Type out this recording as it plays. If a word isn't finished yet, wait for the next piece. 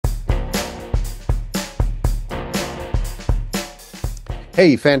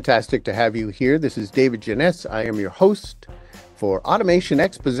Hey, fantastic to have you here. This is David Jenness. I am your host for Automation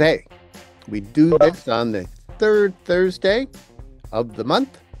Expose. We do this on the third Thursday of the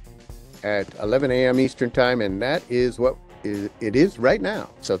month at 11 a.m. Eastern Time, and that is what it is right now.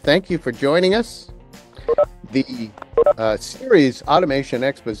 So thank you for joining us. The series Automation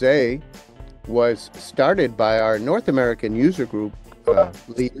Expose was started by our North American user group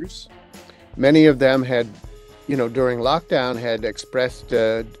leaders. Many of them had during lockdown had expressed,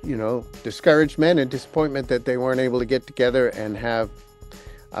 discouragement and disappointment that they weren't able to get together and have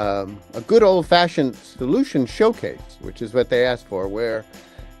a good old-fashioned solution showcase, which is what they asked for, where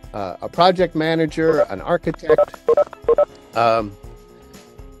a project manager, an architect, a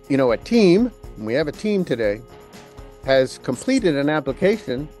team, and we have a team today, has completed an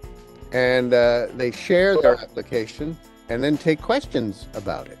application, and they share their application and then take questions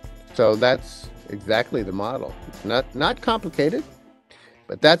about it. So that's exactly the model. It's not complicated,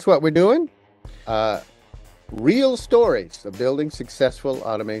 but that's what we're doing. Real stories of building successful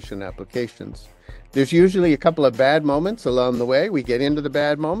automation applications. There's usually a couple of bad moments along the way. We get into the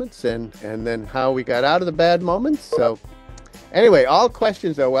bad moments and then how we got out of the bad moments. So anyway, all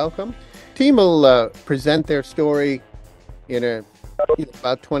questions are welcome. Team will present their story in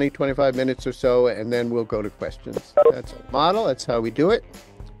about 20-25 minutes or so, and then we'll go to questions. That's our model. That's how we do it.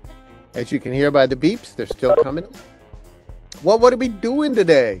 As you can hear by the beeps, they're still coming. Well, what are we doing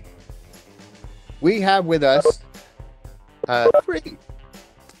today? We have with us three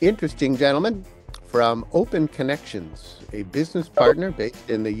interesting gentlemen from Open Connections, a business partner based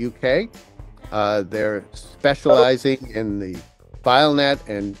in the UK. They're specializing in the FileNet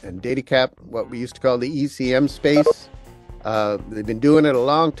and DataCap, what we used to call the ECM space. They've been doing it a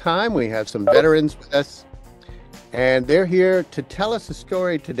long time. We have some veterans with us. And they're here to tell us a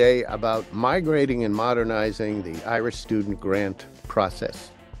story today about migrating and modernizing the Irish Student Grant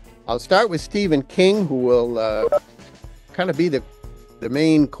process. I'll start with Stephen King, who will kind of be the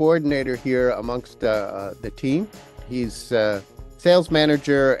main coordinator here amongst the team. He's sales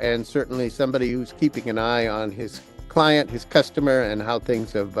manager and certainly somebody who's keeping an eye on his client, his customer, and how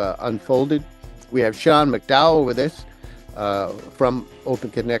things have unfolded. We have Shaun McDowall with us from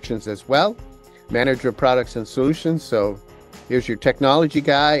Open Connections as well. Manager of Products and Solutions. So here's your technology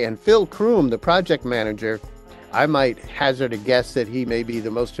guy. And Phil Croome, the project manager. I might hazard a guess that he may be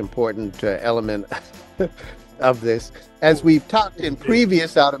the most important element of this, as we've talked in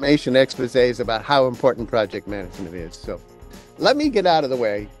previous automation exposés about how important project management is. So let me get out of the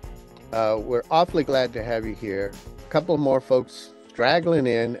way. We're awfully glad to have you here. A couple more folks straggling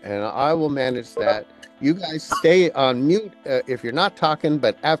in, and I will manage that. You guys stay on mute if you're not talking,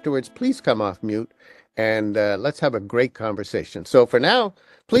 but afterwards, please come off mute and let's have a great conversation. So for now,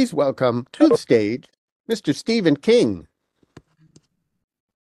 please welcome to the stage, Mr. Stephen King.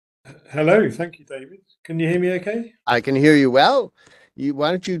 Hello, thank you, David. Can you hear me okay? I can hear you well.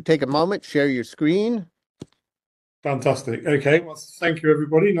 Why don't you take a moment, share your screen? Fantastic. Okay, well, thank you,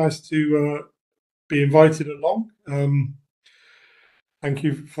 everybody. Nice to be invited along. Thank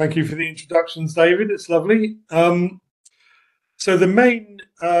you for the introductions, David. It's lovely. So the main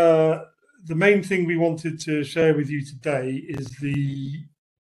thing we wanted to share with you today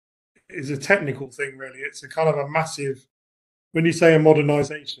is a technical thing, really. It's a kind of a massive. When you say a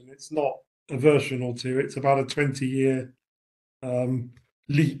modernization, it's not a version or two. It's about a 20-year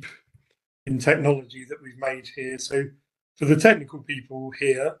leap in technology that we've made here. So for the technical people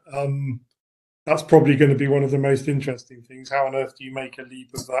here, that's probably going to be one of the most interesting things. How on earth do you make a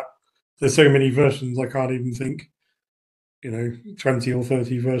leap of that? There's so many versions, I can't even think, 20 or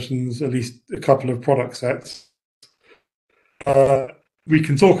 30 versions, at least a couple of product sets. We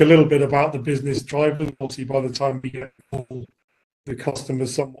can talk a little bit about the business drivers. Obviously, by the time we get all the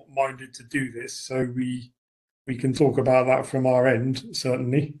customers somewhat minded to do this, so we can talk about that from our end,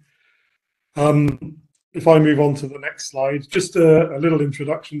 certainly. If I move on to the next slide, just a little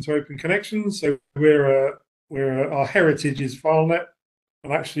introduction to Open Connections. So our heritage is FileNet,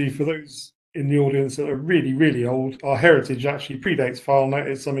 and actually for those in the audience that are really, really old, our heritage actually predates FileNet.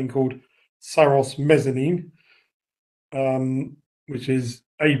 It's something called Saros Mezzanine, which is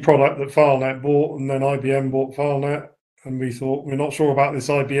a product that FileNet bought, and then IBM bought FileNet, and we thought, we're not sure about this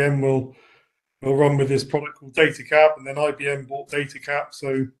IBM, we'll run with this product called DataCap, and then IBM bought DataCap.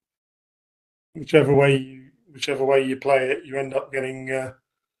 So whichever way you play it, you end up getting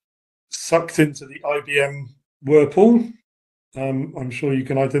sucked into the IBM whirlpool. I'm sure you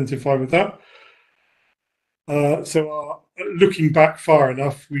can identify with that. Looking back far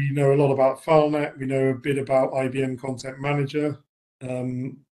enough, we know a lot about FileNet. We know a bit about IBM Content Manager.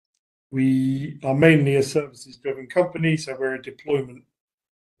 We are mainly a services-driven company, so we're a deployment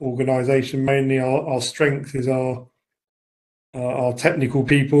organisation. Mainly, our strength is our technical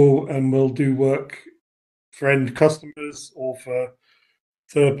people, and we'll do work for end customers or for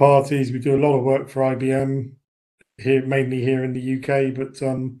third parties. We do a lot of work for IBM here, mainly here in the UK, but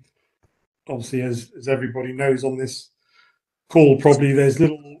obviously, as everybody knows on this call, probably there's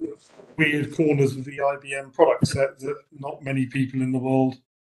little weird corners of the IBM product set that not many people in the world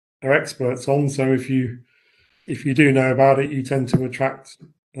are experts on. So if you do know about it, you tend to attract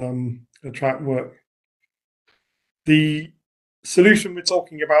work. The solution we're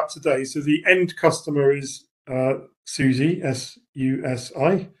talking about today, so the end customer is SUSI,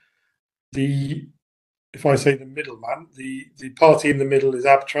 SUSI. If I say the middleman, the party in the middle is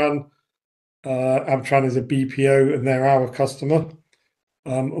Abtran. Abtran is a BPO, and they're our customer.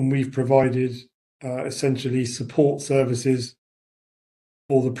 And we've provided essentially support services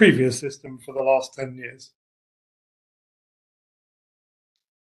for the previous system for the last 10 years.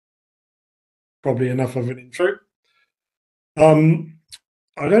 Probably enough of an intro.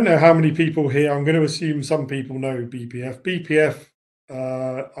 I don't know how many people here, I'm going to assume some people know BPF. BPF,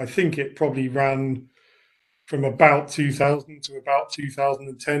 I think it probably ran from about 2000 to about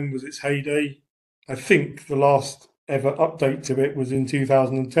 2010 was its heyday. I think the last ever update to it was in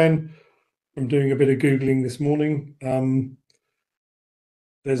 2010. I'm doing a bit of Googling this morning.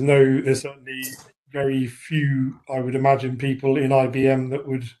 There's certainly very few, I would imagine, people in IBM that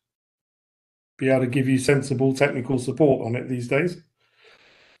would be able to give you sensible technical support on it these days.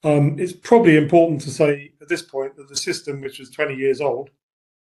 It's probably important to say at this point that the system, which was 20 years old,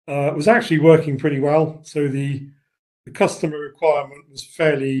 was actually working pretty well. So the customer requirement was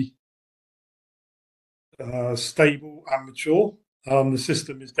fairly stable and mature. The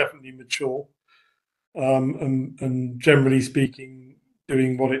system is definitely mature, and generally speaking,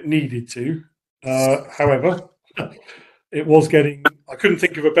 doing what it needed to. However, it was getting, I couldn't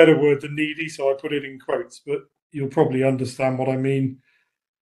think of a better word than needy, so I put it in quotes, but you'll probably understand what I mean.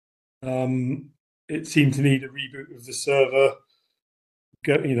 It seemed to need a reboot of the server,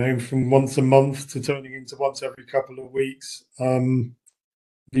 from once a month to turning into once every couple of weeks.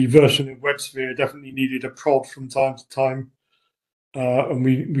 The version of WebSphere definitely needed a prod from time to time, and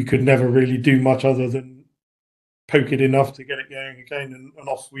we could never really do much other than poke it enough to get it going again, and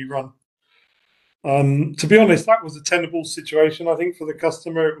off we run. To be honest, that was a tenable situation. I think for the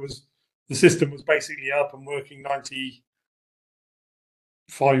customer, the system was basically up and working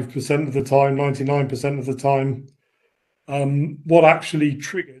 95% of the time, 99% of the time. What actually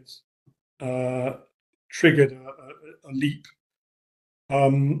triggered a leap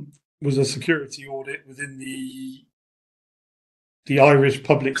was a security audit within the Irish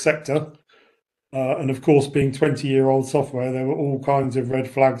public sector, and of course, being 20-year-old software, there were all kinds of red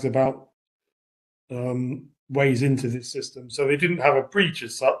flags about ways into this system. So they didn't have a breach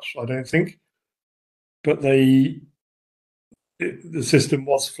as such, I don't think, but the system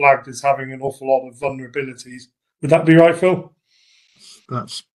was flagged as having an awful lot of vulnerabilities. Would that be right, Phil?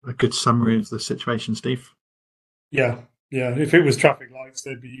 That's a good summary of the situation, Steve. Yeah. If it was traffic lights,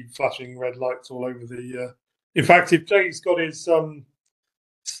 there'd be flashing red lights all over the. In fact, if Jay's got his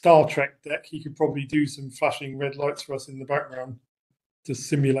Star Trek deck, he could probably do some flashing red lights for us in the background to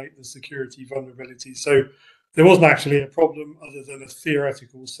simulate the security vulnerabilities. So there wasn't actually a problem other than a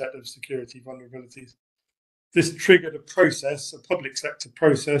theoretical set of security vulnerabilities. This triggered a process, a public sector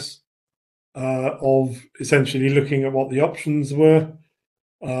process, of essentially looking at what the options were.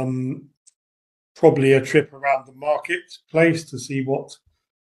 Probably a trip around the marketplace to see what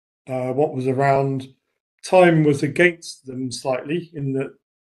was around. Time was against them slightly in that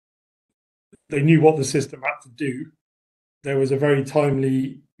they knew what the system had to do. There was a very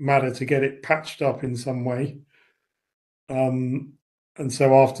timely matter to get it patched up in some way. And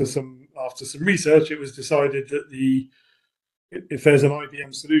so after some research, it was decided that if there's an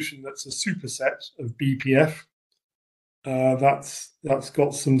IBM solution that's a superset of BPF, that's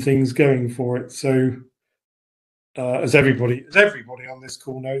got some things going for it. So as everybody on this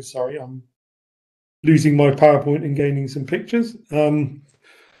call knows, sorry, I'm losing my PowerPoint and gaining some pictures.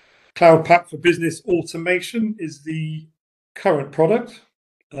 Cloud Pak for Business Automation is the current product,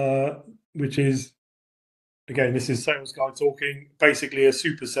 which is, again, this is sales guy talking, basically a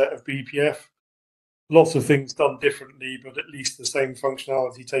superset of BPF. Lots of things done differently, but at least the same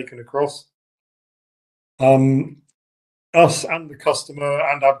functionality taken across. Us and the customer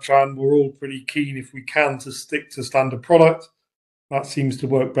and Abtran were all pretty keen, if we can, to stick to standard product. That seems to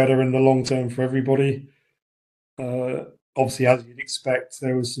work better in the long term for everybody. Obviously, as you'd expect,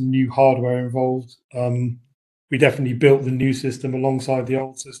 there was some new hardware involved. We definitely built the new system alongside the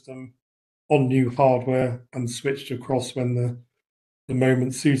old system on new hardware and switched across when the the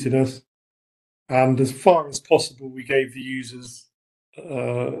moment suited us. And as far as possible, we gave the users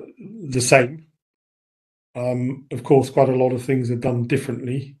the same. Of course, quite a lot of things are done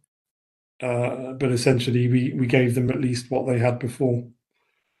differently, but essentially we gave them at least what they had before.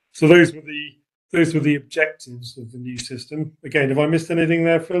 So those were the objectives of the new system. Again, have I missed anything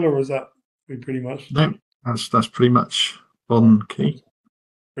there, Phil, or is that pretty much? No, that's pretty much on key.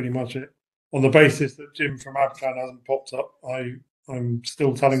 Pretty much it. On the basis that Jim from AbClan hasn't popped up, I'm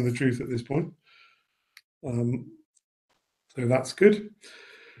still telling the truth at this point. So that's good.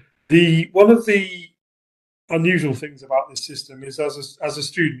 One of the unusual things about this system is as a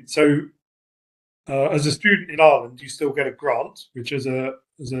student. So as a student in Ireland, you still get a grant, which as a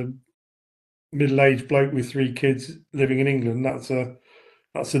middle-aged bloke with 3 kids living in England, that's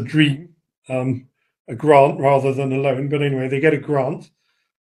a dream. A grant rather than a loan, but anyway, they get a grant.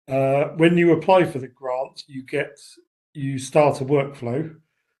 When you apply for the grant, you start a workflow,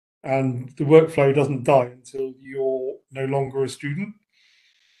 and the workflow doesn't die until you're no longer a student.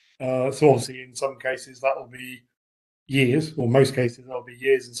 So obviously, in some cases that will be years, or most cases that'll be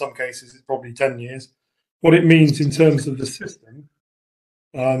years. In some cases, it's probably 10 years. What it means in terms of the system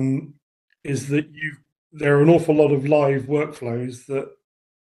is that there are an awful lot of live workflows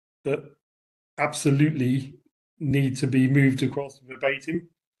that absolutely need to be moved across verbatim.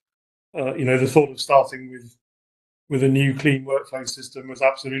 The thought of starting with a new clean workflow system was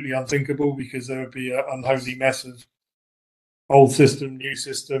absolutely unthinkable, because there would be an unholy mess of old system, new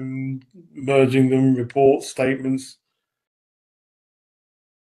system, merging them, reports, statements.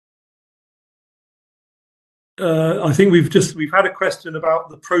 I think we've had a question about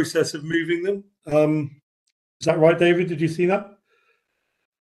the process of moving them. Is that right, David? Did you see that?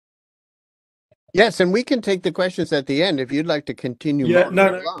 Yes, and we can take the questions at the end if you'd like to continue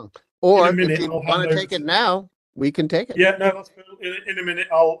along. Or if you want to take it now, we can take it. Yeah, no, that's Phil. In a minute,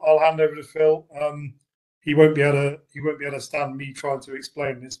 I'll hand over to Phil. He won't be able to stand me trying to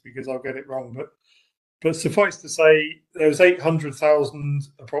explain this, because I'll get it wrong. But suffice to say, there was 800,000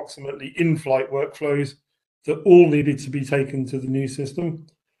 approximately in-flight workflows that all needed to be taken to the new system.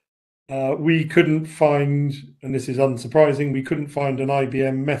 We couldn't find, and this is unsurprising, we couldn't find an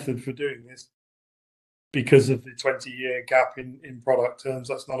IBM method for doing this because of the 20-year gap in product terms.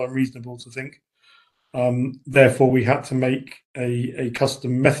 That's not unreasonable to think. Therefore, we had to make a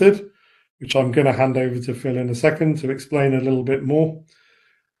custom method, which I'm going to hand over to Phil in a second to explain a little bit more.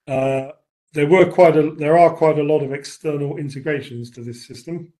 There are quite a lot of external integrations to this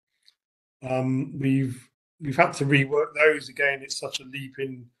system. We've had to rework those. Again, it's such a leap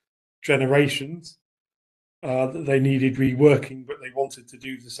in generations that they needed reworking, but they wanted to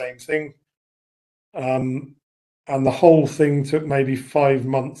do the same thing. And the whole thing took maybe 5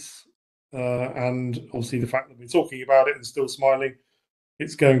 months. And obviously the fact that we're talking about it and still smiling,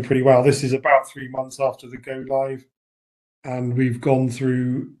 it's going pretty well. This is about 3 months after the go live, and we've gone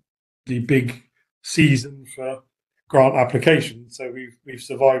through the big season for grant applications. So we've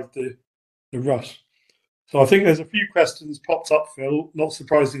survived the rush. So I think there's a few questions popped up, Phil, not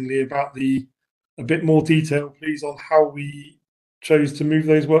surprisingly, about a bit more detail, please, on how we chose to move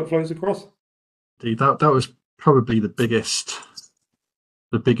those workflows across. That was probably the biggest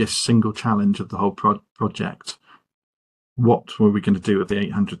single challenge of the whole project. What were we going to do with the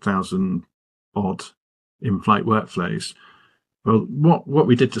 800,000 odd in-flight workflows? Well, what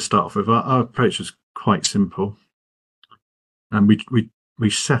we did to start off with, our approach was quite simple, and we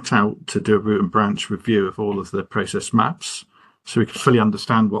set out to do a root and branch review of all of the process maps so we could fully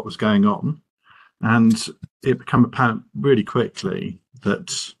understand what was going on. And it became apparent really quickly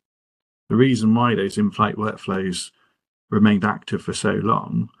that the reason why those in-flight workflows remained active for so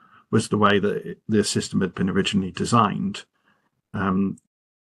long was the way that the system had been originally designed. The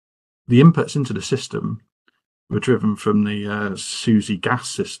inputs into the system were driven from the SUSI gas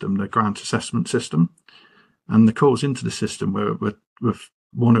system, the grant assessment system, and the calls into the system were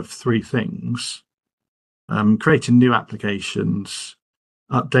one of 3 things: creating new applications,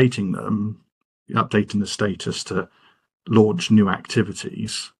 updating the status to launch new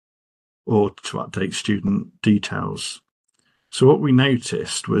activities, or to update student details. So what we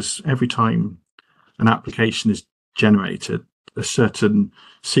noticed was every time an application is generated, a certain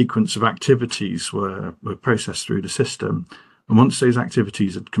sequence of activities were processed through the system. And once those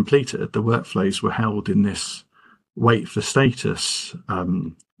activities had completed, the workflows were held in this wait for status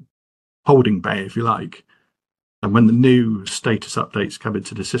holding bay, if you like. And when the new status updates come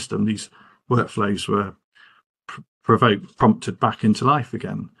into the system, these workflows were prompted back into life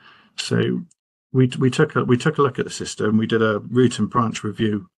again. So we took a look at the system. We did a root and branch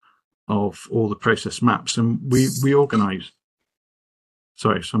review of all the process maps, and we organized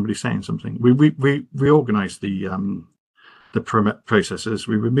Sorry, somebody's saying something. We reorganized the processes.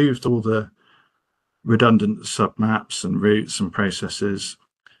 We removed all the redundant submaps and routes and processes,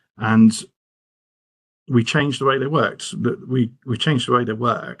 and we changed the way they worked. We changed the way they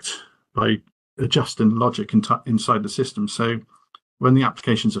worked by adjusting logic inside the system. So when the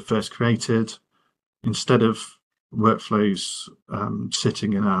applications are first created, instead of workflows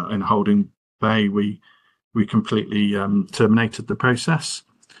sitting in a holding bay, we completely terminated the process.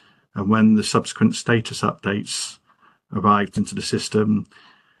 And when the subsequent status updates arrived into the system,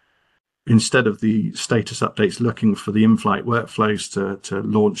 instead of the status updates looking for the in-flight workflows to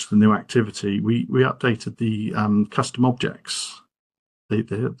launch the new activity, we updated the custom objects.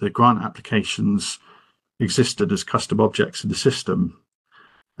 The grant applications existed as custom objects in the system.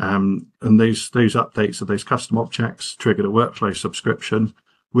 And those updates of those custom objects triggered a workflow subscription,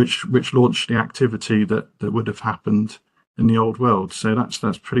 which launched the activity that would have happened in the old world. So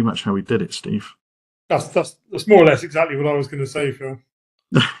that's pretty much how we did it, Steve. That's more or less exactly what I was going to say, Phil.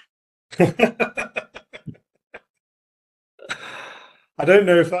 I don't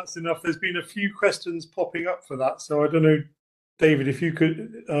know if that's enough. There's been a few questions popping up for that, so I don't know, David, if you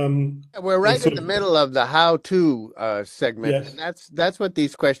could. We're right in the middle of the how-to segment, Yes. and that's what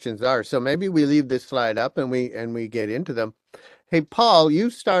these questions are. So maybe we leave this slide up and we get into them. Hey, Paul, you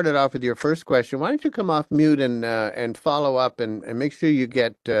started off with your first question. Why don't you come off mute and follow up and make sure you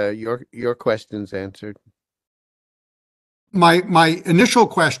get your questions answered? My initial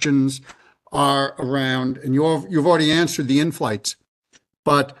questions are around, and you've already answered the in-flights,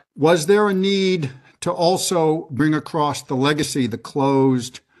 but was there a need to also bring across the legacy, the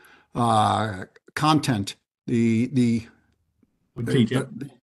closed content, and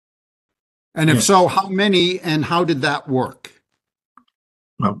if so, how many and how did that work?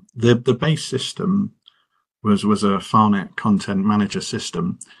 Well, the base system was a FileNet content manager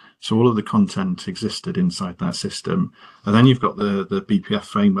system. So all of the content existed inside that system. And then you've got the BPF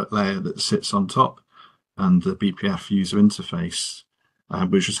framework layer that sits on top, and the BPF user interface,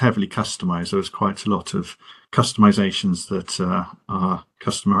 which was heavily customized. There was quite a lot of customizations that our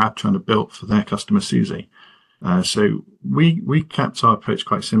customer AppTran had built for their customer SUSI. So we kept our approach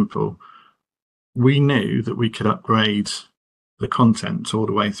quite simple. We knew that we could upgrade the content all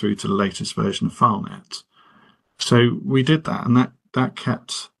the way through to the latest version of FileNet. So we did that, and that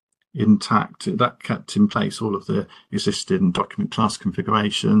kept intact. That kept in place all of the existing document class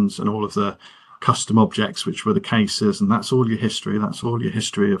configurations and all of the custom objects, which were the cases, and that's all your history. That's all your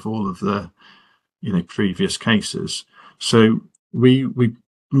history of all of the previous cases. So we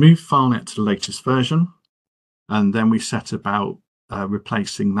moved FileNet to the latest version, and then we set about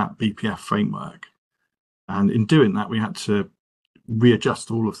replacing that BPF framework. And in doing that, we had to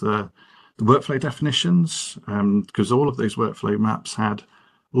readjust all of the workflow definitions, because all of those workflow maps had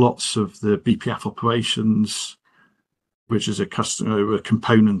lots of the BPF operations, which is a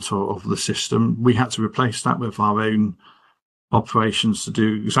component of the system. We had to replace that with our own operations to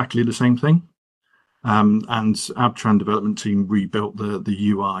do exactly the same thing. And AppTran development team rebuilt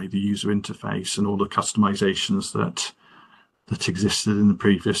the UI, the user interface, and all the customizations that existed in the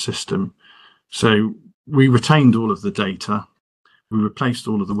previous system. So we retained all of the data, we replaced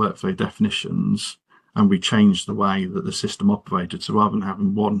all of the workflow definitions, and we changed the way that the system operated. So rather than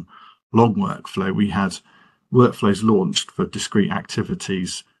having one long workflow, we had workflows launched for discrete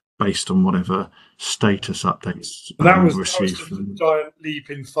activities based on whatever status updates that was received. That was a giant leap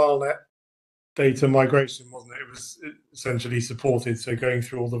in FileNet data migration, wasn't it? It was essentially supported, so going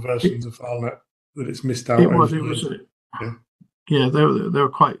through all the versions of FileNet that it's missed out. Yeah, they were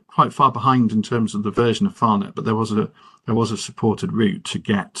quite far behind in terms of the version of FileNet, but there was a supported route to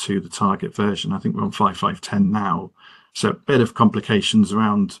get to the target version. I think we're on 5.5.10 now, so a bit of complications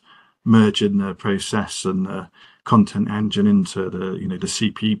around merging the process and the content engine into the the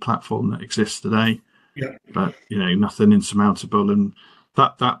CPE platform that exists today. Yeah, but nothing insurmountable, and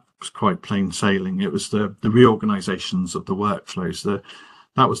that was quite plain sailing. It was the reorganizations of the workflows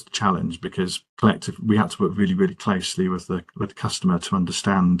that was the challenge, because we had to work really, really closely with the customer to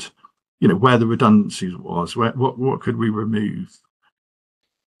understand, where the redundancies was, what could we remove.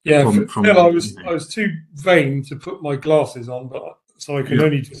 Yeah, Phil, I was too vain to put my glasses on, but so I can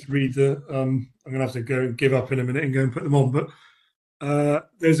only just read the. I'm going to have to go and give up in a minute and go and put them on. But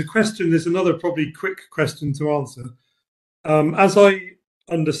there's a question. There's another probably quick question to answer. As I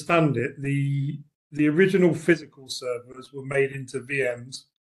understand it, the original physical servers were made into VMs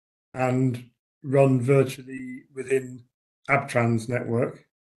and run virtually within AppTran's network.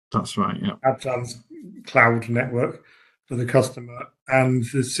 That's right, yeah. AppTran's cloud network for the customer. And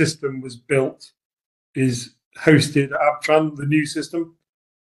the system is hosted at AppTran, the new system,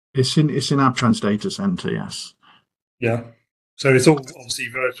 It's in Abtran's data center, yes. Yeah. So it's all obviously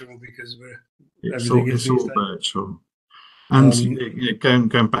virtual because everything is It's these all days. virtual. And Um,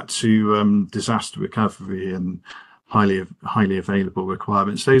 going back to disaster recovery and highly available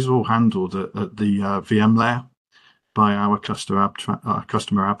requirements, those are all handled at the VM layer by our customer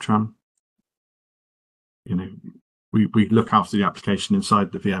Abtran. We look after the application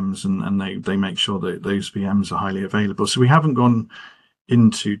inside the VMs, and they make sure that those VMs are highly available. So we haven't gone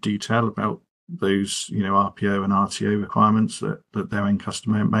into detail about those RPO and RTO requirements that their end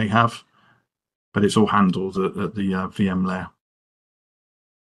customer may have, but it's all handled at the VM layer.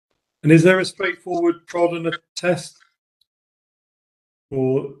 and is there a straightforward prod and a test?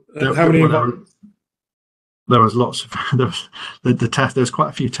 Or There, how many? there was lots of the test. There's quite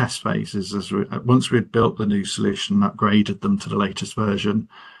a few test phases once we'd built the new solution, upgraded them to the latest version,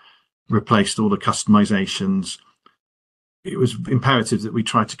 replaced all the customizations. It was imperative that we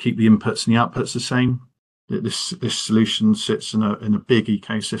try to keep the inputs and the outputs the same. This solution sits in a big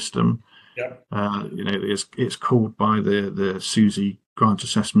ecosystem. Yeah. It's called by the SUSI grant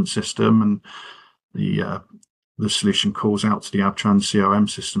assessment system, and the solution calls out to the Abtran CRM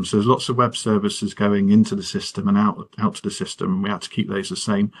system. So there's lots of web services going into the system and out to the system, and we had to keep those the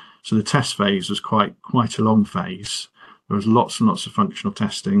same. So the test phase was quite a long phase. There was lots and lots of functional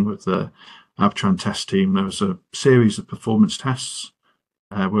testing with the Abtran test team. There was a series of performance tests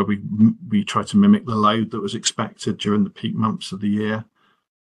where we tried to mimic the load that was expected during the peak months of the year.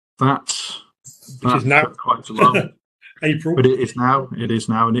 That is now took quite a while. April. But it is now,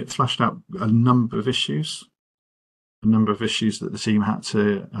 and it flashed out a number of issues that the team had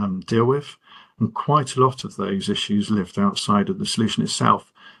to deal with. And quite a lot of those issues lived outside of the solution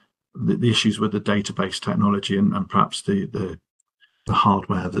itself. The issues with the database technology and perhaps the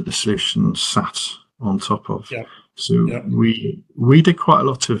hardware that the solution sat on top of. Yeah. So yeah. we did quite a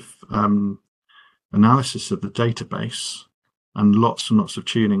lot of analysis of the database and lots of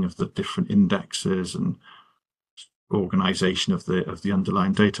tuning of the different indexes and organization of the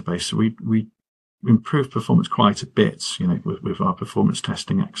underlying database. So we improved performance quite a bit, with our performance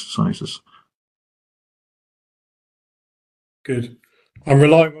testing exercises. Good. I'm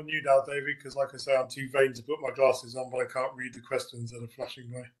relying on you now, David, because like I say, I'm too vain to put my glasses on, but I can't read the questions that are flashing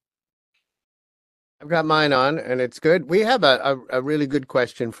by. I've got mine on, and it's good. We have a really good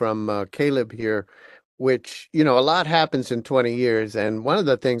question from Caleb here, which, a lot happens in 20 years. And one of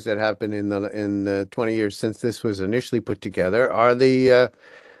the things that happened in the 20 years since this was initially put together are the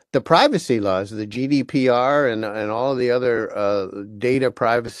privacy laws, the GDPR and all of the other data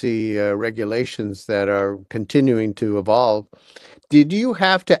privacy regulations that are continuing to evolve. Did you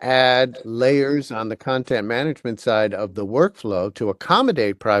have to add layers on the content management side of the workflow to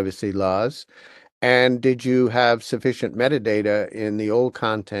accommodate privacy laws? And did you have sufficient metadata in the old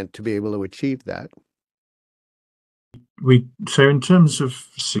content to be able to achieve that? So in terms of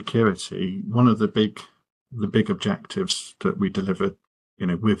security, one of the big objectives that we delivered,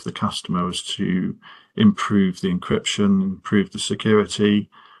 with the customer was to improve the encryption, improve the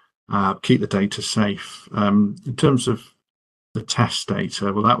security, keep the data safe. In terms of the test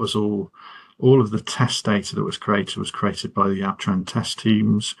data, well, that was all of the test data that was created by the Abtran test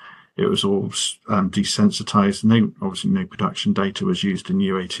teams. It was all desensitized. Obviously no production data was used in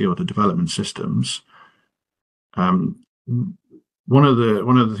UAT or the development systems. One of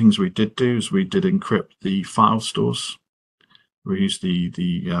the things we did do is we did encrypt the file stores. We used the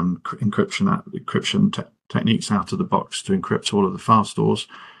encryption techniques out of the box to encrypt all of the file stores,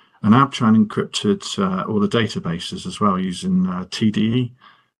 and Abtran encrypted all the databases as well using TDE.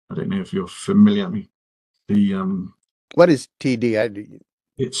 I don't know if you're familiar. What is TDE?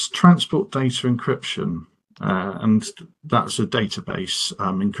 It's transport data encryption, and that's a database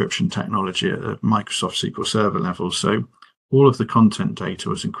encryption technology at a Microsoft SQL Server level. So all of the content data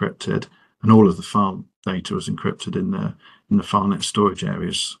was encrypted, and all of the file data was encrypted in the FileNet storage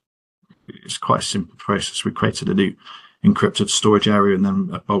areas. It's quite a simple process. We created a new encrypted storage area and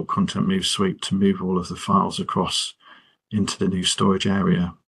then a bulk content move sweep to move all of the files across into the new storage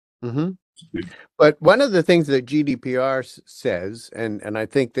area. Mm-hmm. But one of the things that GDPR says, and I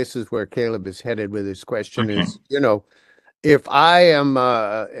think this is where Caleb is headed with his question, is, if I'm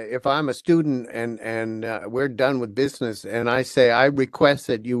a student and we're done with business, and I say I request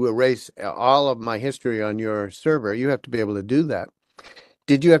that you erase all of my history on your server, you have to be able to do that.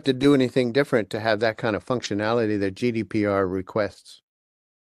 Did you have to do anything different to have that kind of functionality that GDPR requests?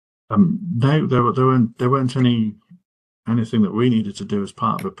 No, there weren't anything that we needed to do as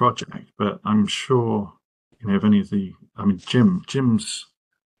part of a project, but I'm sure if any of Jim's.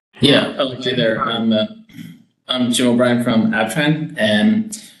 Yeah, hi there. I'm Jim O'Brien from Abtran.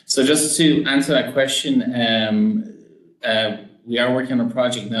 So just to answer that question, we are working on a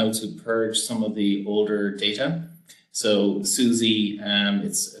project now to purge some of the older data. So SUSI,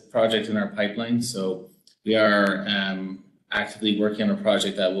 it's a project in our pipeline. So we are actively working on a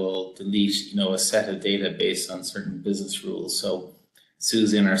project that will delete, a set of data based on certain business rules. So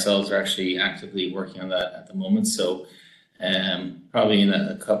SUSI and ourselves are actually actively working on that at the moment. So probably in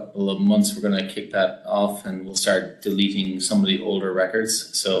a couple of months, we're going to kick that off and we'll start deleting some of the older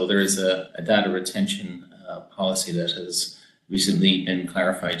records. So there is a data retention policy that has recently been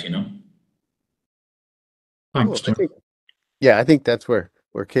clarified, Thanks, Cool. Jim. I think that's where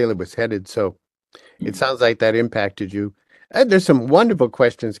Caleb was headed. So it sounds like that impacted you. And there's some wonderful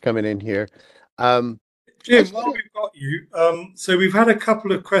questions coming in here. Jim, while we've got you, so we've had a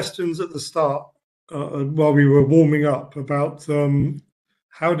couple of questions at the start while we were warming up about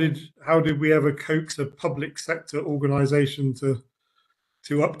how did we ever coax a public sector organisation to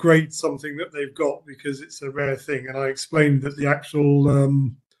upgrade something that they've got because it's a rare thing, and I explained that the actual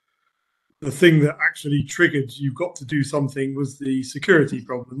the thing that actually triggered you've got to do something was the security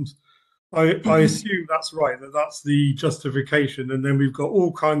problems. I assume that's right, that's the justification, and then we've got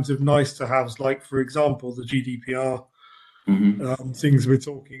all kinds of nice to haves, like for example the GDPR things we're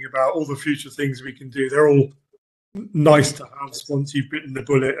talking about, all the future things we can do. They're all nice to haves once you've bitten the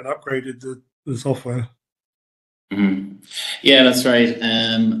bullet and upgraded the software. Yeah, that's right.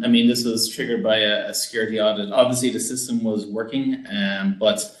 I mean, this was triggered by a security audit. Obviously, the system was working,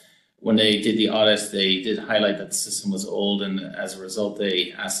 but when they did the audit, they did highlight that the system was old, and as a result,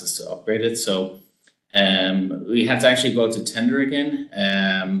 they asked us to upgrade it. So we had to actually go to tender again.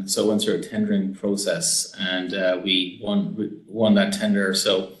 So went through a tendering process, and we won that tender.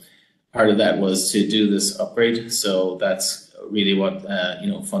 So part of that was to do this upgrade. So that's really what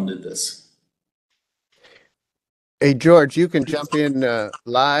funded this. Hey, George, you can jump in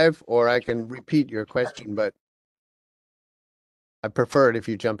live, or I can repeat your question, but I prefer it if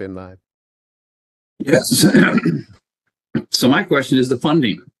you jump in live. Yes. So my question is the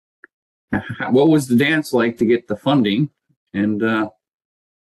funding. What was the dance like to get the funding, and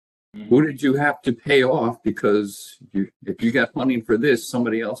who did you have to pay off? Because if you got funding for this,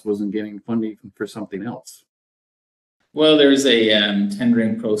 somebody else wasn't getting funding for something else. Well, there's a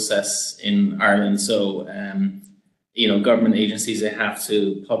tendering process in Ireland. So, government agencies, they have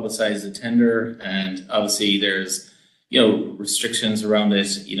to publicize the tender, and obviously there's restrictions around it.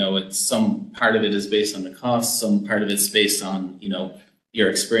 It's some part of it is based on the cost, some part of it's based on your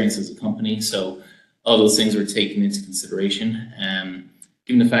experience as a company. So all those things were taken into consideration.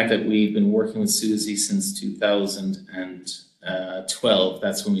 Given the fact that we've been working with SUSI since 2012,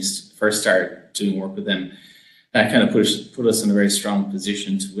 that's when we first started doing work with them. That kind of put us in a very strong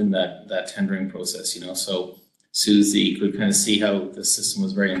position to win that tendering process. So SUSI could kind of see how the system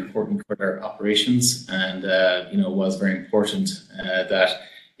was very important for their operations, and was very important that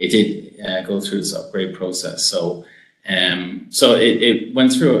it did go through this upgrade process. So it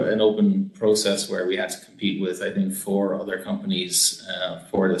went through an open process where we had to compete with, I think, 4 other companies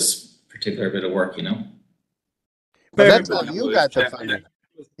for this particular bit of work. Well, that's how you got the funding.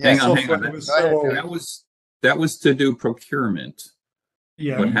 Hang on. That was to do procurement.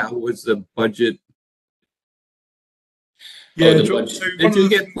 Yeah. But how was the budget? Yeah, George, so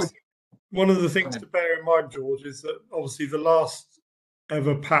one of the things to bear in mind, George, is that obviously the last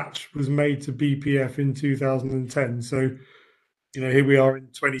ever patch was made to BPF in 2010. So, here we are in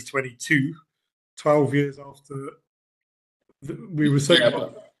 2022, 12 years after we were so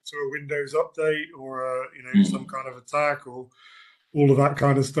close to a Windows update or some kind of attack or all of that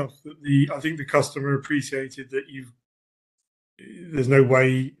kind of stuff. That I think the customer appreciated that there's no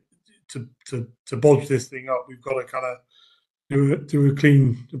way to bodge this thing up. We've got to kind of do a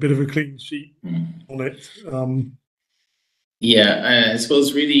bit of a clean sheet on it. I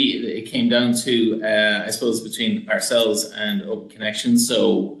suppose really it came down to between ourselves and Open Connections.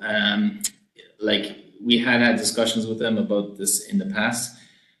 So we had discussions with them about this in the past.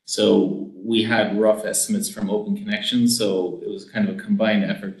 So we had rough estimates from Open Connections. So it was kind of a combined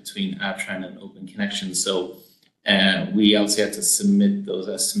effort between Aptran and Open Connections. So we also had to submit those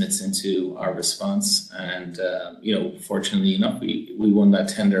estimates into our response, and fortunately enough, we won that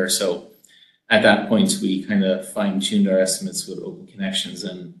tender. So at that point, we kind of fine-tuned our estimates with Open Connections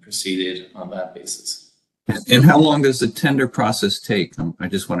and proceeded on that basis. And how long does the tender process take? I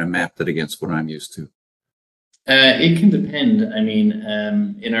just want to map that against what I'm used to. It can depend. I mean,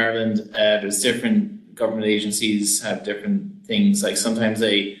 in Ireland, there's different government agencies have different things. Like sometimes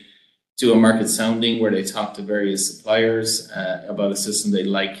they do a market sounding where they talk to various suppliers about a system they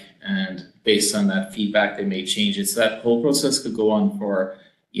like, and based on that feedback, they may change it. So that whole process could go on for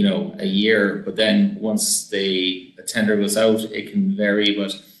you know, a year. But then once a tender goes out, it can vary.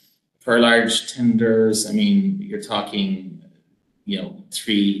 But for large tenders, I mean, you're talking, you know,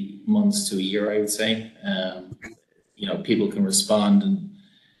 3 months to a year, I would say. You know, people can respond, and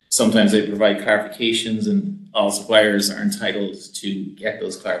sometimes they provide clarifications, and all suppliers are entitled to get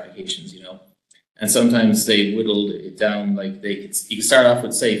those clarifications, you know. And sometimes they whittled it down, like you can start off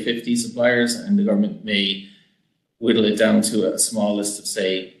with, say, 50 suppliers, and the government may whittle it down to a small list of,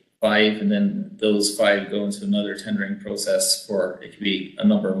 say, 5, and then those 5 go into another tendering process for, it could be a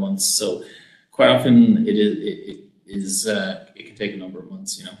number of months. So quite often it can take a number of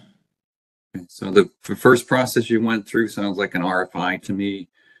months, you know. So the first process you went through sounds like an RFI to me,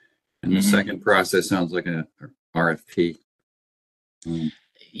 and the second process sounds like a RFP.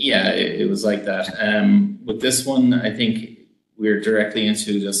 Yeah, it was like that. With this one, I think we're directly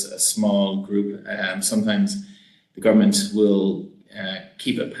into just a small group. Sometimes the government will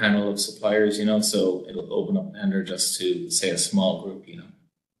keep a panel of suppliers, you know, so it'll open up tender just to, say, a small group, you know.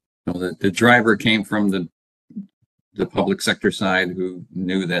 So the driver came from the public sector side, who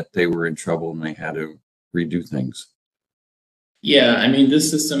knew that they were in trouble and they had to redo things. Yeah, I mean,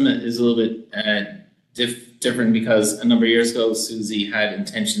 this system is a little bit different because a number of years ago, SUSI had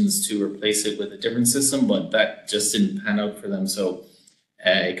intentions to replace it with a different system, but that just didn't pan out for them. So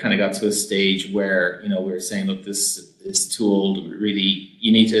it kind of got to a stage where, you know, we were saying, look, this is too old. Really,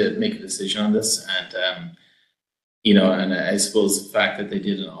 you need to make a decision on this. And you know, and I suppose the fact that they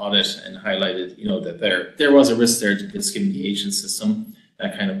did an audit and highlighted, you know, that there was a risk there just given the aging system,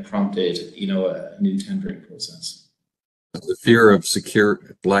 that kind of prompted, you know, a new tendering process. The fear of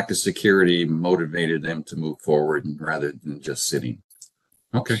lack of security motivated them to move forward rather than just sitting.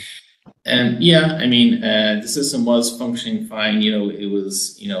 Okay. Yeah, I mean, the system was functioning fine. You know, it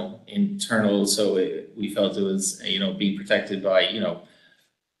was, you know, internal, so we felt it was, you know, being protected by, you know,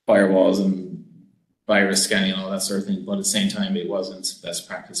 firewalls and virus scanning and all that sort of thing, but at the same time, it wasn't best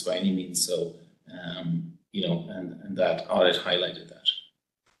practice by any means. So, you know, and that audit highlighted that.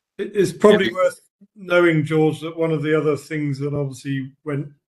 It's probably worth knowing, George, that one of the other things that obviously went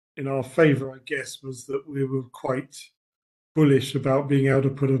in our favour, I guess, was that we were quite bullish about being able to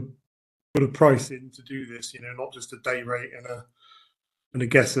put a price in to do this. You know, not just a day rate and a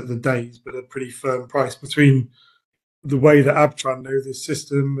guess at the days, but a pretty firm price between the way that Abtran know this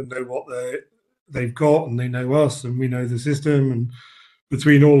system and know what they've got, and they know us, and we know the system, and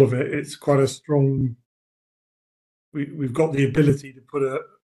between all of it, it's quite a strong. We've got the ability to put a,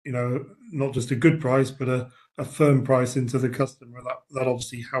 you know, not just a good price, but a firm price into the customer. That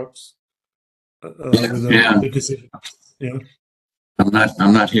obviously helps with the decision. Yeah,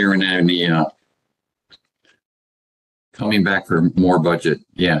 I'm not hearing any coming back for more budget.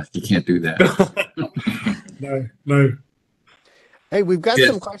 Yeah, you can't do that. No. Hey, we've got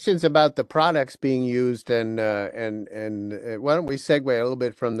some questions about the products being used, and why don't we segue a little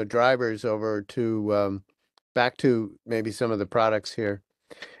bit from the drivers over to back to maybe some of the products here.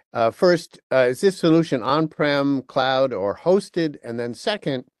 First, is this solution on-prem, cloud, or hosted? And then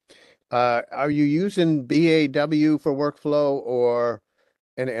second, are you using BAW for workflow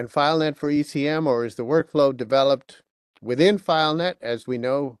and FileNet for ECM, or is the workflow developed within FileNet? As we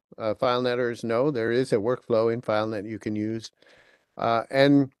know, FileNetters know, there is a workflow in FileNet you can use.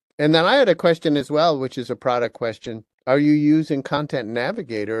 And then I had a question as well, which is a product question. Are you using Content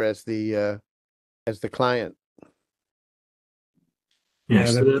Navigator as the client?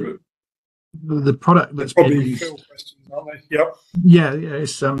 Yes, the product that's probably Phil questions, aren't they? Yep. Yeah,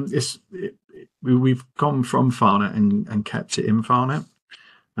 we've gone from FileNet and kept it in FileNet,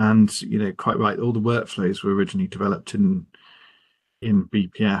 and you know, quite right, all the workflows were originally developed in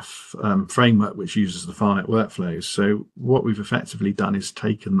BPF framework, which uses the FileNet workflows. So what we've effectively done is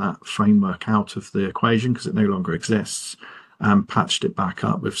taken that framework out of the equation because it no longer exists, and patched it back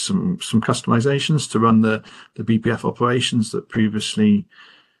up with some customizations to run the BPF operations that previously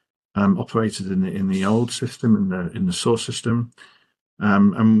operated in the old system, in the source system.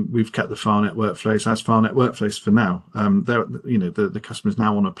 And we've kept the FileNet workflows as FileNet workflows for now. They're, you know, the customer's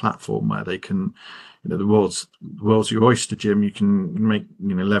now on a platform where they can, you know, the world's your oyster, Jim. You can make,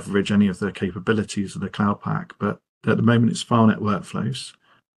 you know, leverage any of the capabilities of the Cloud Pak, but at the moment it's FileNet workflows,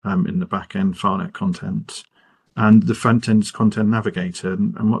 in the back end FileNet content, and the front end is Content Navigator.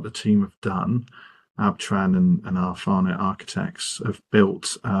 And what the team have done, Abtran and our FileNet architects, have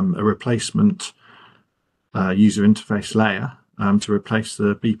built a replacement user interface layer to replace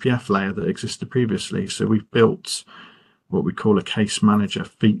the BPF layer that existed previously. So we've built what we call a case manager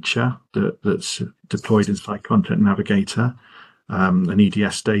feature that's deployed inside Content Navigator, an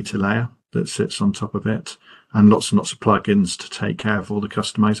EDS data layer that sits on top of it, and lots of plugins to take care of all the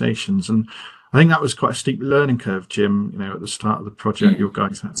customizations. And I think that was quite a steep learning curve, Jim. At the start of the project, your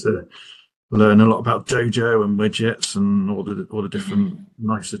guys had to learn a lot about Dojo and widgets and all the different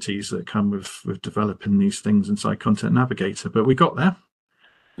niceties that come with developing these things inside Content Navigator. But we got there.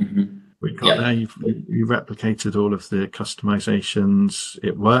 We got there. You replicated all of the customizations.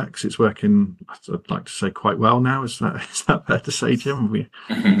 It works. It's working, I'd like to say, quite well now. Is that fair to say, Jim?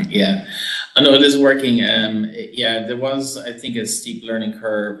 Yeah, I know it is working. There was, I think, a steep learning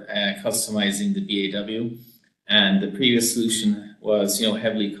curve customizing the BAW, and the previous solution was,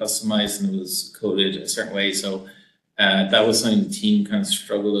 heavily customized and it was coded a certain way. So that was something the team kind of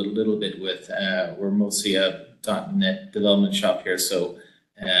struggled a little bit with. We're mostly a .NET development shop here, so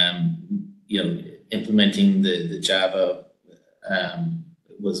implementing the Java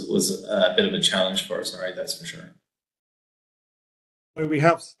was a bit of a challenge for us, all right, that's for sure. We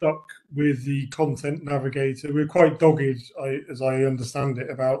have stuck with the Content Navigator. We're quite dogged, as I understand it,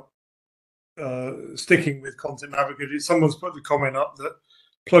 about sticking with Content Navigator. Someone's put the comment up that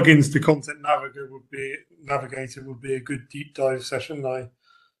plugins to Content Navigator would be a good deep dive session.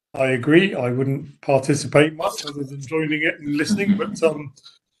 I agree. I wouldn't participate much other than joining it and listening, but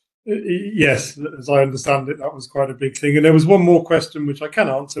yes, as I understand it, that was quite a big thing. And there was one more question which I can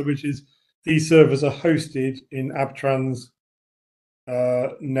answer, which is these servers are hosted in Abtran's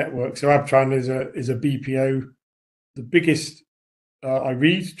network. So Abtran is a BPO, the biggest. I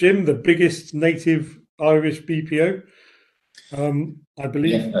read, Jim, the biggest native Irish BPO, I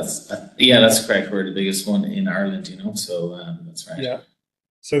believe. Yeah, that's correct. We're the biggest one in Ireland, so that's right. Yeah.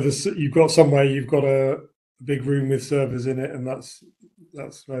 So you've got a big room with servers in it, and that's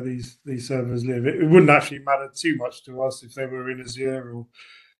where these servers live. It wouldn't actually matter too much to us if they were in Azure or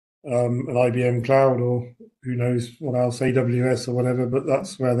an IBM cloud or who knows what else, AWS or whatever, but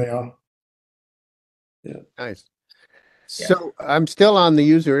that's where they are. Yeah. Nice. So I'm still on the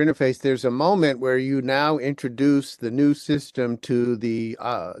user interface. There's a moment where you now introduce the new system to the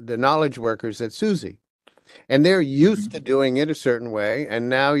knowledge workers at SUSI, and they're used to doing it a certain way. And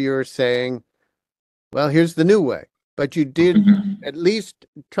now you're saying, well, here's the new way. But you did at least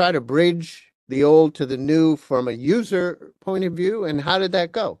try to bridge the old to the new from a user point of view. And how did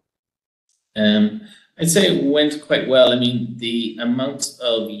that go? I'd say it went quite well. I mean, the amount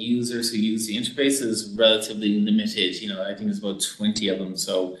of users who use the interface is relatively limited. I think there's about 20 of them.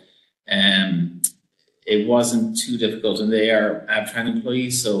 So it wasn't too difficult. And they are Abtran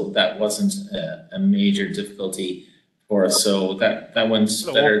employees, so that wasn't a major difficulty for us. So that went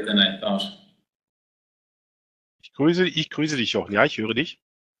better than I thought. Ich grüße dich, Jochen. Ja, ich höre dich.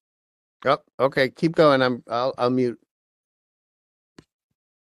 Oh, okay, keep going. I'll mute.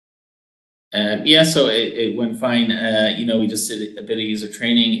 So it went fine. We just did a bit of user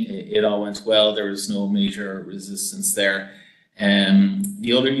training. It all went well. There was no major resistance there.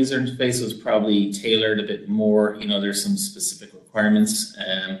 The older user interface was probably tailored a bit more. There's some specific requirements.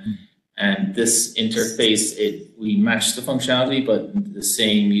 And this interface, we matched the functionality, but the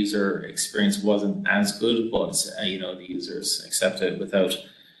same user experience wasn't as good. But the users accepted it without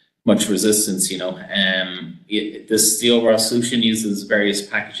much resistance. The overall solution uses various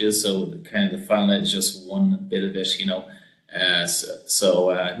packages, so kind of the FileNet is just one bit of it.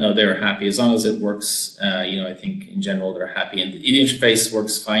 No, they're happy as long as it works. I think in general they're happy, and the interface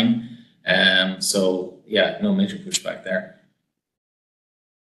works fine. No major pushback there.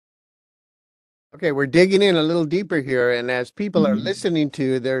 Okay, we're digging in a little deeper here, and as people are listening to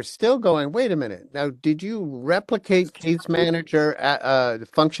you, they're still going, wait a minute. Now, did you replicate Case Manager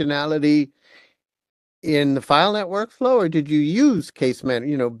functionality in the FileNet workflow, or did you use Case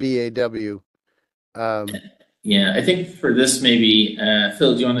Manager, BAW? I think for this, maybe,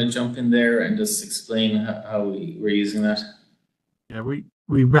 Phil, do you want to jump in there and just explain how we were using that? Yeah, we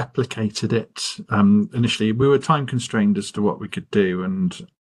replicated it. Initially, we were time constrained as to what we could do, and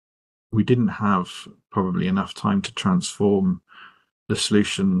we didn't have probably enough time to transform the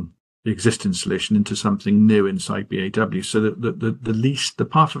existing solution into something new inside BAW. So the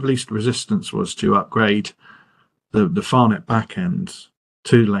path of least resistance was to upgrade the FileNet backend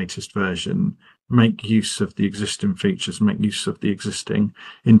to the latest version, make use of the existing features, make use of the existing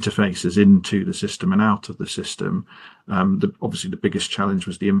interfaces into the system and out of the system. Obviously, the biggest challenge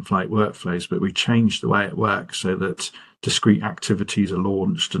was the in-flight workflows, but we changed the way it works so that discrete activities are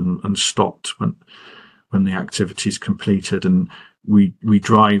launched and stopped when the activity is completed, and we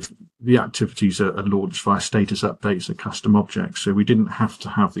drive the activities are launched via status updates and custom objects. So we didn't have to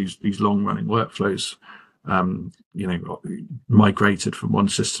have these long-running workflows migrated from one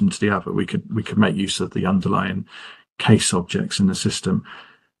system to the other. We could make use of the underlying case objects in the system.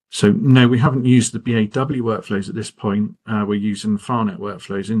 So no, we haven't used the BAW workflows at this point. We're using FileNet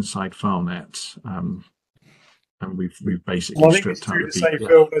workflows inside FileNet, and we've basically Well, I think it's stripped out true the to say, BAW.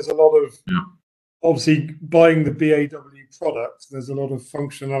 Phil, there's a lot of, Yeah. obviously, buying the BAW product, there's a lot of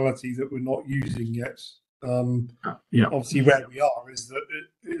functionality that we're not using yet. Yeah. Obviously, where we are is that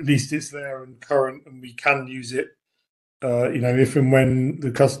at least it's there and current, and we can use it, if and when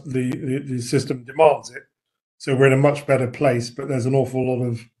the system demands it. So we're in a much better place, but there's an awful lot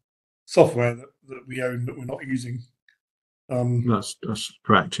of software that we own that we're not using. That's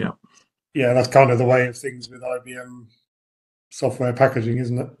correct. Yeah. Yeah, that's kind of the way of things with IBM software packaging,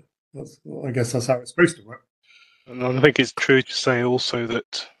 isn't it? I guess that's how it's supposed to work. And I think it's true to say also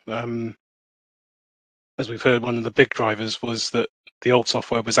that, as we've heard, one of the big drivers was that the old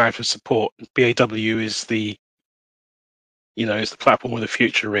software was out of support. BAW is the platform of the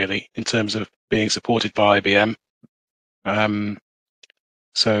future, really, in terms of being supported by IBM.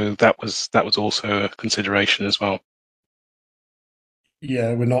 So that was also a consideration as well.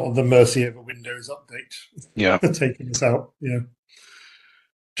 Yeah, we're not at the mercy of a Windows update. Yeah. Taking us out. Yeah.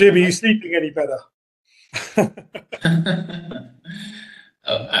 Jim, are you sleeping any better?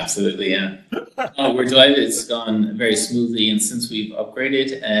 Oh, absolutely, yeah. We're delighted it's gone very smoothly, and since we've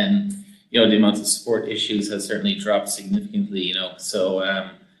upgraded, and the amount of support issues has certainly dropped significantly. So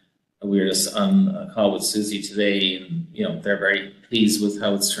we were just on a call with SUSI today, and they're very pleased with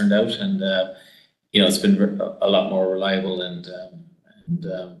how it's turned out, and it's been a lot more reliable, and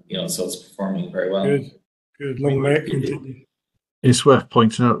so it's performing very well. Good. Long may it continue. It's worth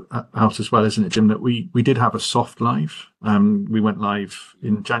pointing out as well, isn't it, Jim, that we did have a soft live. We went live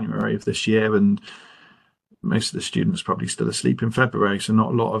in January of this year, and most of the students probably still asleep in February, so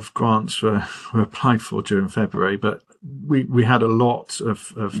not a lot of grants were applied for during February. But we had a lot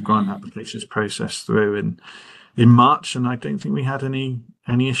of grant applications processed through in March, and I don't think we had any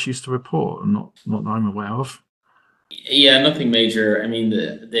issues to report, not that I'm aware of. Yeah, nothing major. I mean,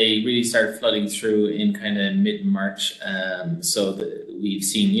 they really started flooding through in kind of mid-March. So we've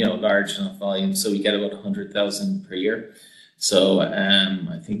seen, large enough volume. So we get about 100,000 per year. So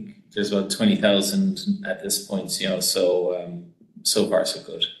I think there's about 20,000 at this point, so so far so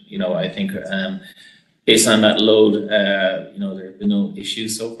good. I think based on that load, there have been no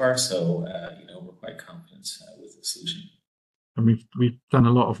issues so far. So, we're quite confident with the solution. And we've done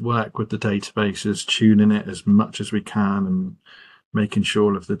a lot of work with the databases, tuning it as much as we can, and making sure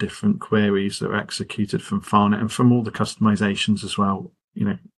all of the different queries that are executed from FileNet and from all the customizations as well,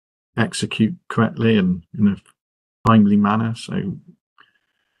 execute correctly and in a timely manner. So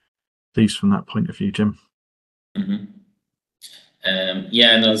pleased from that point of view, Jim. Mm-hmm.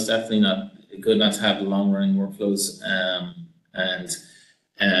 It's definitely not good not to have the long running workflows,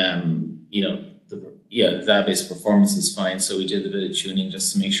 the database performance is fine. So we did a bit of tuning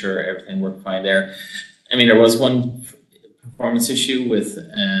just to make sure everything worked fine there. I mean, there was one performance issue with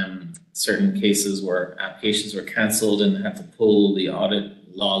certain cases where applications were cancelled and had to pull the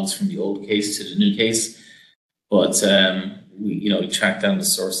audit logs from the old case to the new case. But we tracked down the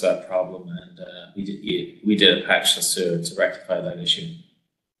source of that problem, and we did a patch just to rectify that issue.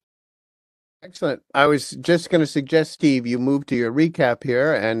 Excellent. I was just going to suggest, Steve, you move to your recap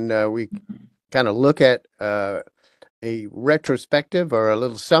here, and we kind of look at a retrospective or a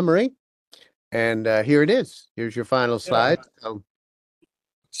little summary. And here it is. Here's your final slide.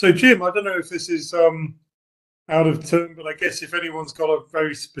 So, Jim, I don't know if this is out of turn, but I guess if anyone's got a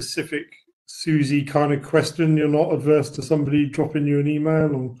very specific SUSI kind of question, you're not adverse to somebody dropping you an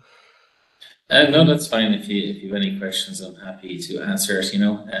email or. No, that's fine. If you have any questions, I'm happy to answer it.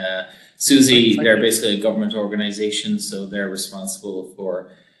 SUSI, they're basically a government organization, so they're responsible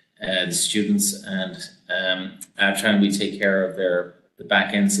for the students, and Abtran, we take care of the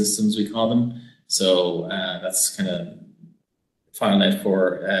back end systems, we call them. So that's kind of FileNet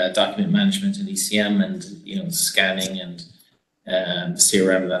for document management and ECM, and scanning and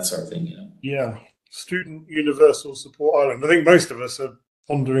CRM, that sort of thing. Yeah, Student Universal Support Island. I think most of us are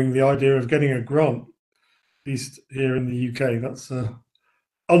pondering the idea of getting a grant, at least here in the UK. That's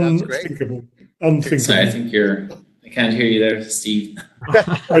unthinkable. Sorry, I think I can't hear you there, Steve.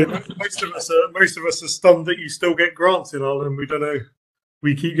 Most of us are stunned that you still get grants in Ireland. We don't know.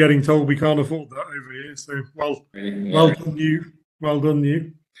 We keep getting told we can't afford that over here. So well done you. Well done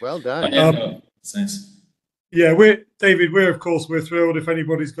you. Well done. That's nice. Yeah, David. We're thrilled. If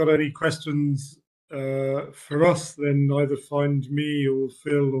anybody's got any questions for us, then either find me or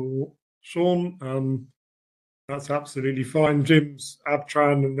Phil or Shaun. That's absolutely fine. Jim's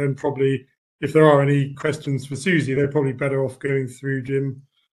Abtran, and then probably if there are any questions for SUSI, they're probably better off going through Jim.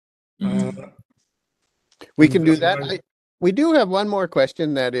 We can do that. We do have one more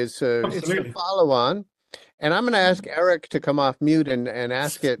question that is it's a Absolutely. follow-on, and I'm going to ask Eric to come off mute and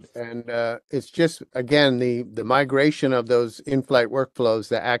ask it. And it's just again the migration of those in-flight workflows,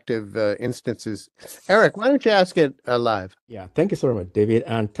 the active instances. Eric, why don't you ask it live? Yeah, thank you so much, David,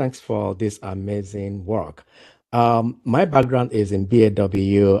 and thanks for this amazing work. My background is in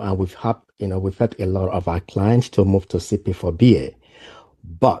BAW, and we've helped a lot of our clients to move to CP for BA.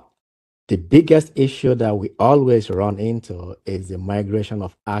 But the biggest issue that we always run into is the migration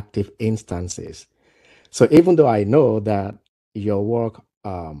of active instances. So even though I know that your work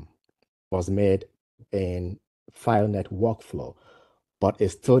was made in FileNet workflow, but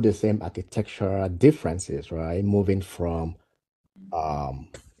it's still the same architectural differences, right? Moving from from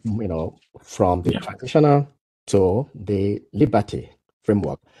the traditional to the Liberty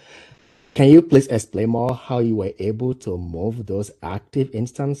framework. Can you please explain more how you were able to move those active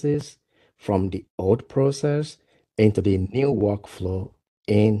instances from the old process into the new workflow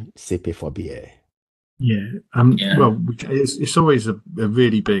in CP4BA? Yeah. Yeah. Well, it's always a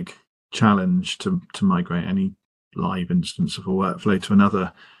really big challenge to migrate any live instance of a workflow to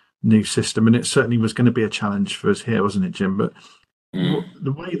another new system, and it certainly was going to be a challenge for us here, wasn't it, Jim? But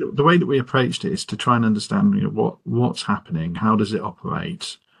the way that we approached it is to try and understand, what's happening, how does it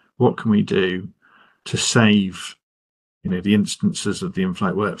operate, what can we do to save, the instances of the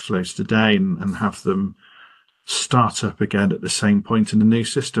in-flight workflows today and have them start up again at the same point in the new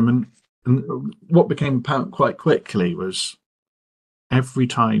system. And what became apparent quite quickly was every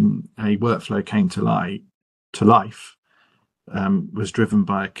time a workflow came to life, was driven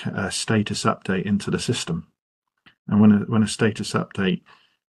by a status update into the system. And when a status update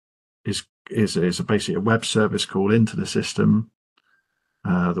is basically a web service call into the system,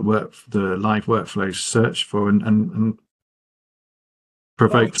 the live workflows search for and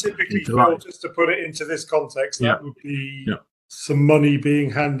provoke. Typically, Phil, just to put it into this context, that would be some money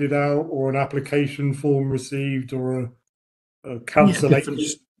being handed out, or an application form received, or a cancellation.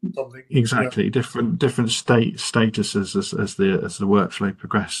 Something. Exactly, different statuses as the workflow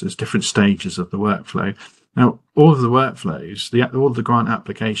progresses, different stages of the workflow. Now, all of the workflows, all of the grant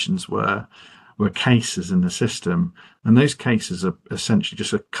applications were cases in the system, and those cases are essentially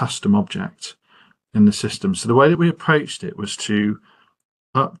just a custom object in the system. So the way that we approached it was to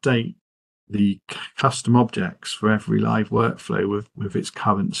update the custom objects for every live workflow with its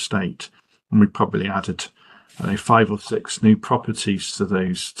current state, and we probably added 5 or 6 new properties to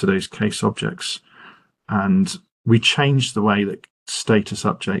those case objects, and we changed the way that status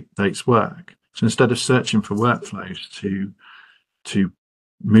updates work. So instead of searching for workflows to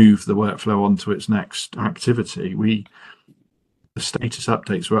move the workflow onto its next activity, the status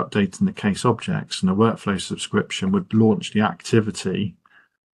updates were updating the case objects, and the workflow subscription would launch the activity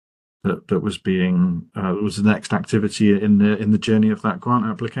that was being was the next activity in the journey of that grant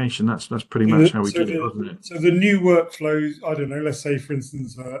application. That's pretty much how we did it, wasn't it? So the new workflows, I don't know, let's say for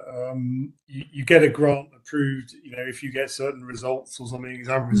instance, you get a grant approved, if you get certain results or something,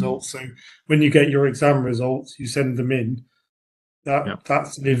 exam results. So when you get your exam results, you send them in.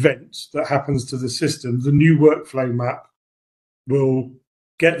 That's an event that happens to the system. The new workflow map will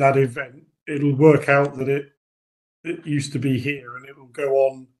get that event. It'll work out that it used to be here, and it will go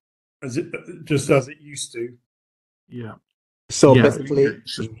on as it used to. Yeah. So basically,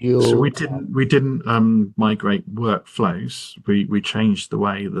 so we didn't migrate workflows. We changed the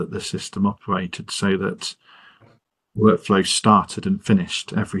way that the system operated so that workflows started and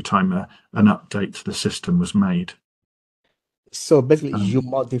finished every time an update to the system was made. So basically, you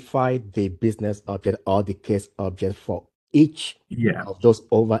modified the business object or the case object for each of those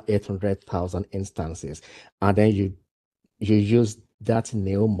over 800,000 instances, and then you use that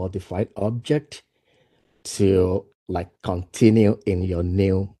new modified object to continue in your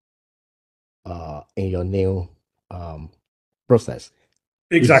new process.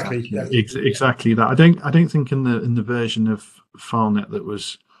 Exactly that. I don't think in the version of FileNet that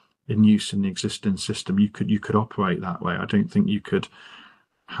was in use in the existing system you could operate that way. I don't think you could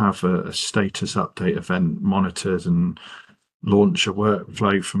have a status update event monitored and launch a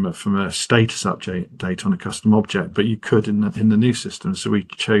workflow from a status update on a custom object, but you could in the new system. So we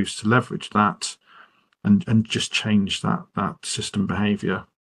chose to leverage that and just change that system behavior.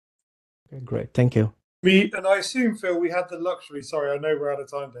 Okay, great, thank you. And I assume, Phil, we had the luxury. Sorry, I know we're out of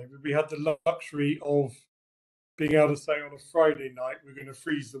time, David. We had the luxury of being able to say on a Friday night we're going to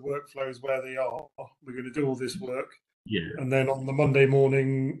freeze the workflows where they are. We're going to do all this work, and then on the Monday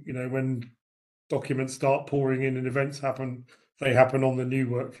morning, when documents start pouring in and events happen, they happen on the new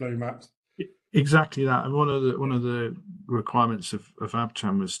workflow maps. Exactly that. And one of the requirements of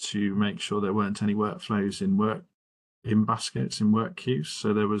AbCham was to make sure there weren't any workflows in in baskets in work queues. So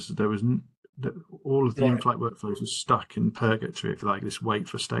all of the Right. in-flight workflows were stuck in purgatory, if you like, this wait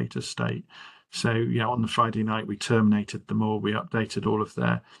for status state. So yeah, on the Friday night we terminated them all. We updated all of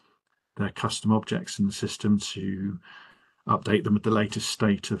their custom objects in the system to update them with the latest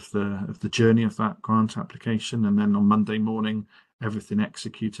state of the journey of that grant application, and then on Monday morning everything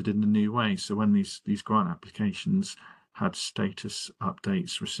executed in the new way. So when these grant applications had status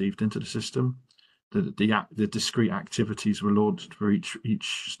updates received into the system, the discrete activities were launched for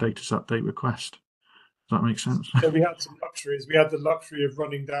each status update request. Does that make sense? So we had some luxuries. We had the luxury of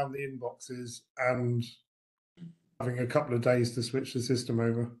running down the inboxes and having a couple of days to switch the system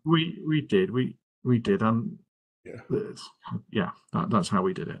over. We did, and that's how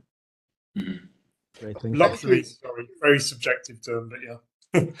we did it. Mhm. Great, thank you. Luxury, sorry, very subjective term, but yeah.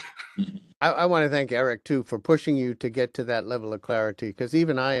 I want to thank Eric too for pushing you to get to that level of clarity, because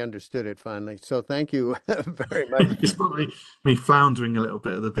even I understood it finally. So thank you very much. It's probably me floundering a little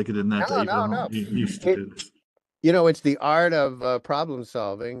bit at the beginning there, Dave. No. I'm not used to do this. You know, it's the art of problem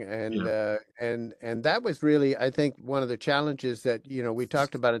solving, and Yeah. and that was really, I think, one of the challenges that, you know, we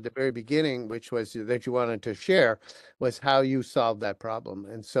talked about at the very beginning, which was that you wanted to share, was how you solved that problem.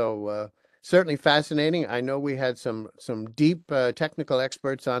 And so certainly fascinating. I know we had some deep technical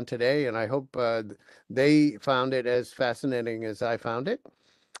experts on today, and I hope they found it as fascinating as I found it.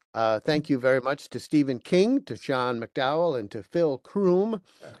 Thank you very much to Stephen King, to Shaun McDowall, and to Phil Croome.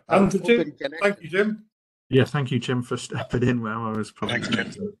 And to Jim. OpenConnect. Thank you, Jim. Yeah, thank you, Jim, for stepping in where I was probably.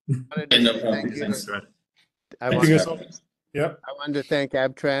 Thanks, Jim. Wanted to No say problem. thank you Thanks. to- I Keeping wanted- us on. Yeah. I wanted to thank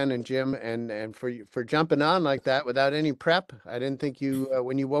Abtran and Jim and for jumping on like that without any prep. I didn't think you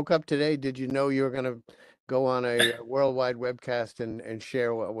when you woke up today, did you know you were going to go on a worldwide webcast and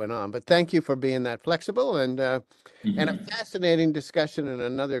share what went on? But thank you for being that flexible and a fascinating discussion and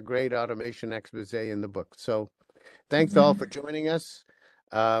another great automation expose in the book. So thanks all for joining us.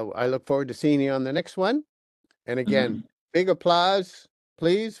 I look forward to seeing you on the next one. And again, big applause,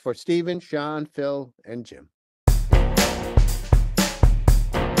 please, for Stephen, Shaun, Phil, and Jim.